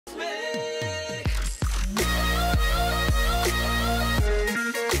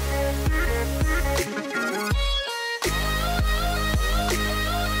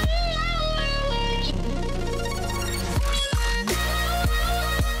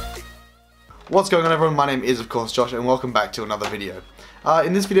What's going on, everyone? My name is of course Josh and welcome back to another video.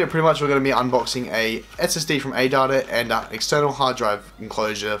 In this video pretty much we're going to be unboxing a SSD from ADATA and an external hard drive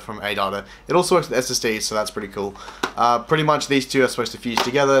enclosure from ADATA. It also works with SSDs, so that's pretty cool. Pretty much these two are supposed to fuse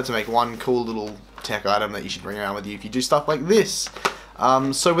together to make one cool little tech item that you should bring around with you if you do stuff like this.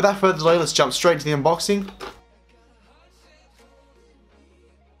 So without further delay, let's jump straight to the unboxing.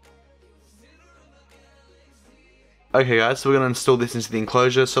 Okay guys, so we're going to install this into the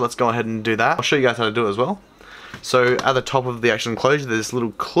enclosure, so let's go ahead and do that. I'll show you guys how to do it as well. So at the top of the actual enclosure there's this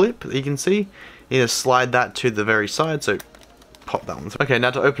little clip that you can see. You need to slide that to the very side, so pop that one through. Okay,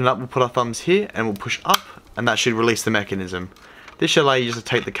 now to open it up we'll put our thumbs here and we'll push up and that should release the mechanism. This should allow you just to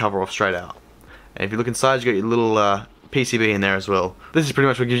take the cover off straight out. And if you look inside you got your little PCB in there as well. This is pretty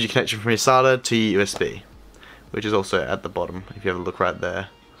much what gives you connection from your SATA to your USB, which is also at the bottom if you have a look right there.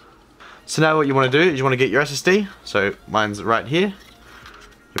 So now what you want to do is you want to get your SSD, so mine's right here,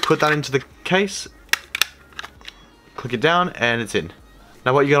 you put that into the case, click it down and it's in.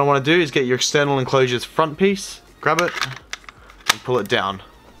 Now what you're going to want to do is get your external enclosure's front piece, grab it and pull it down,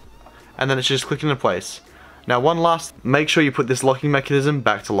 and then it's just click into place. Now one last, make sure you put this locking mechanism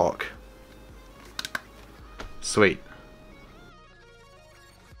back to lock. Sweet.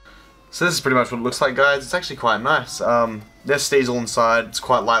 So this is pretty much what it looks like, guys. It's actually quite nice. The SSD's all inside, it's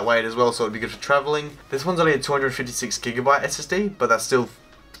quite lightweight as well, so it'd be good for traveling. This one's only a 256GB SSD, but that's still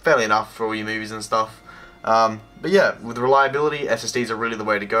fairly enough for all your movies and stuff. But yeah, with reliability, SSDs are really the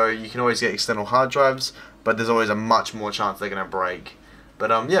way to go. You can always get external hard drives, but there's always a much more chance they're going to break.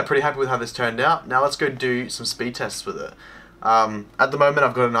 But yeah, pretty happy with how this turned out. Now let's go do some speed tests with it. At the moment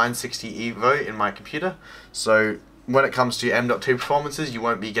I've got a 960 Evo in my computer, so when it comes to M.2 performances you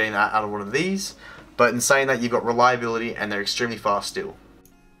won't be getting that out of one of these, but in saying that you've got reliability and they're extremely fast still.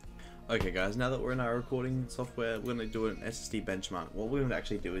 Okay guys, now that we're in our recording software, we're going to do an SSD benchmark. What we're going to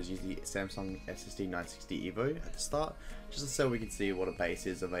actually do is use the Samsung SSD 960 Evo at the start, just so we can see what a base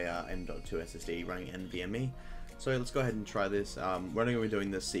is of a M.2 SSD running NVMe. So let's go ahead and try this. We're only going to be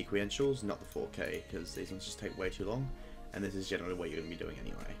doing the sequentials, not the 4K, because these ones just take way too long, and this is generally what you're going to be doing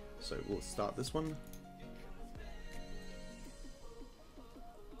anyway. So we'll start this one.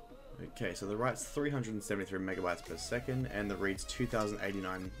 Okay, so the write's 373 megabytes per second and the read's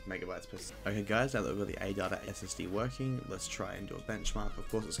 2089 megabytes per second. Okay guys, now that we've got the ADATA SSD working, let's try and do a benchmark. Of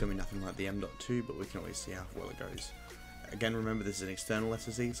course it's going to be nothing like the M.2, but we can always see how well it goes. Again, remember this is an external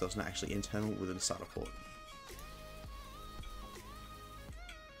SSD, so it's not actually internal within the SATA port.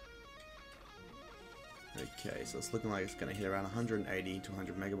 Okay, so it's looking like it's going to hit around 180 to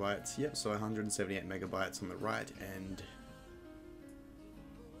 100 megabytes. Yep, so 178 megabytes on the write and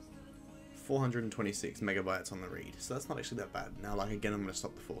 426 megabytes on the read, so that's not actually that bad. Now, like again, I'm going to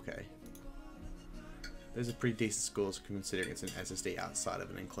stop the 4K. Those are pretty decent scores considering it's an SSD outside of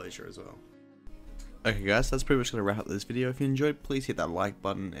an enclosure as well. Okay guys, that's pretty much going to wrap up this video. If you enjoyed, please hit that like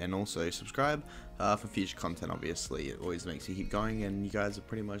button and also subscribe for future content. Obviously, it always makes you keep going, and you guys are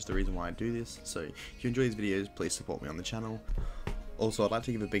pretty much the reason why I do this. So if you enjoy these videos, please support me on the channel. Also, I'd like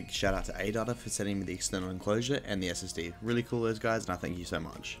to give a big shout out to ADATA for sending me the external enclosure and the SSD. Really cool, those guys, and I thank you so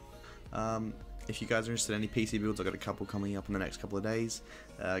much. If you guys are interested in any PC builds, I've got a couple coming up in the next couple of days.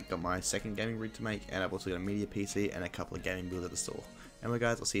 Got my second gaming rig to make, and I've also got a media PC and a couple of gaming builds at the store. Anyway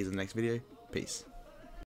guys, I'll see you in the next video. Peace.